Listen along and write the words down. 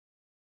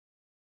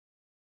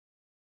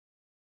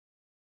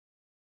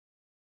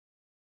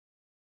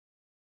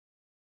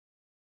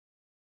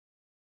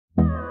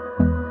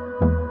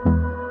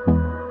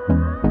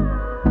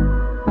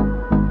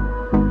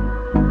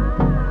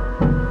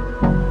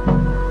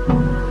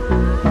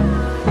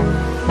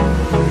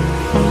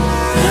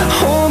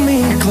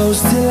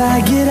close till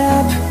I get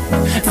up.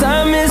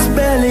 Time is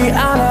barely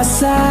on our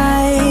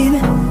side.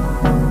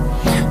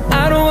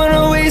 I don't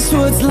wanna waste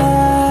what's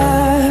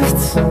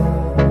left.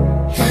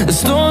 The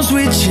storms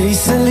we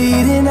chase are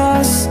leading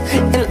us,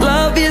 and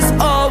love is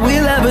all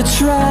we'll ever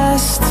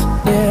trust.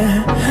 Yeah,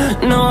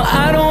 no,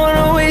 I don't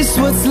wanna waste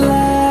what's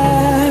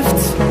left.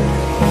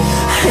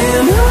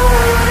 And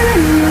on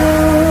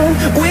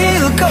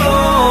we'll go,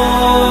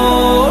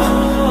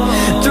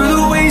 through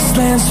the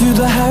wastelands, through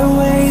the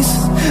highways,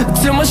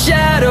 till my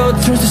shadow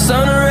turns to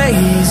sun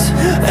rays.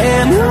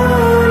 And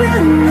on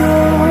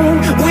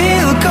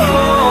we'll go,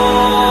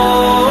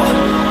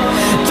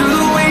 through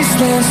the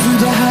wastelands, through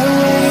the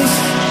highways,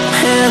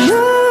 and on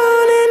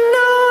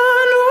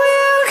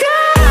we'll go.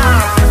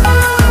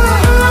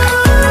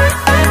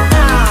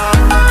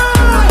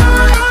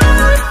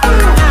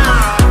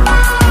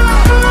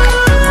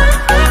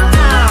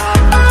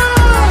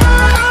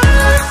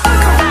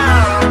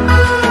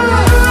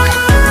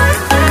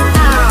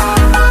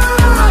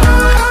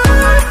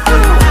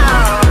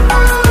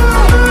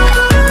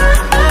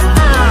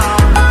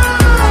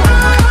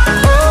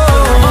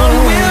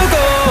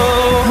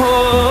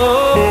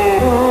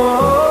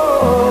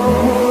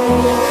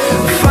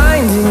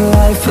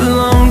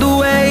 Along the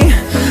way,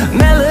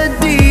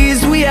 melodies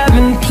we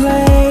haven't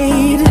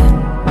played.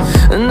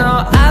 No,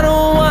 I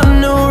don't want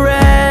no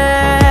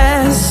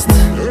rest.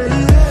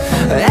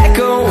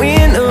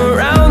 Echoing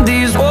around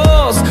these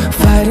walls,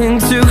 fighting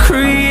to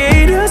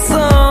create a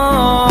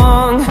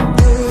song.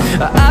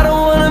 I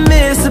don't wanna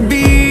miss a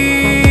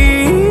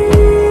beat.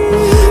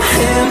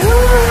 And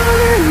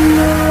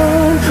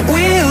on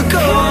we'll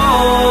go,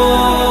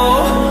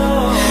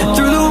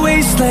 through the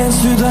wastelands,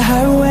 through the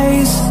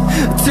highways,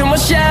 till my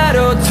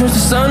shadow turns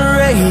to sun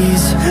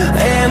rays.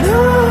 And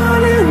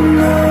on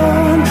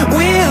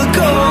we'll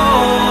go,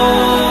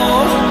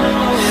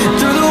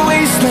 through the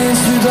wastelands,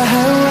 through the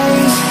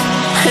highways,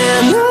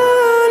 and on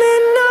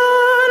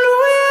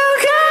we'll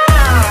go.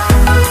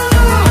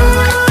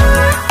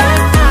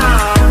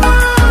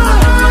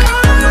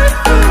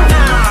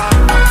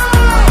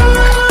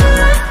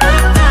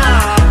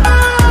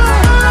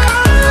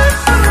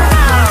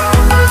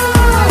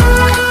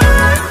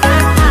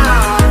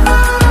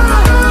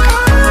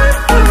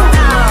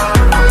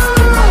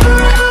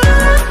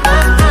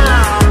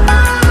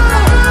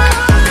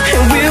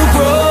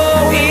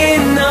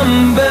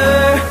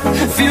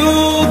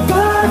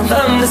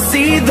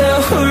 See the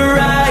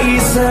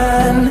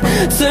horizon,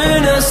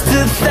 turn us to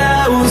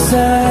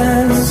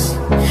thousands,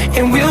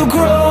 and we'll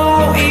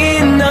grow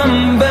in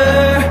number,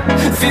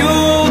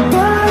 fueled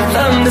by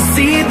them to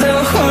see the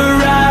horizon.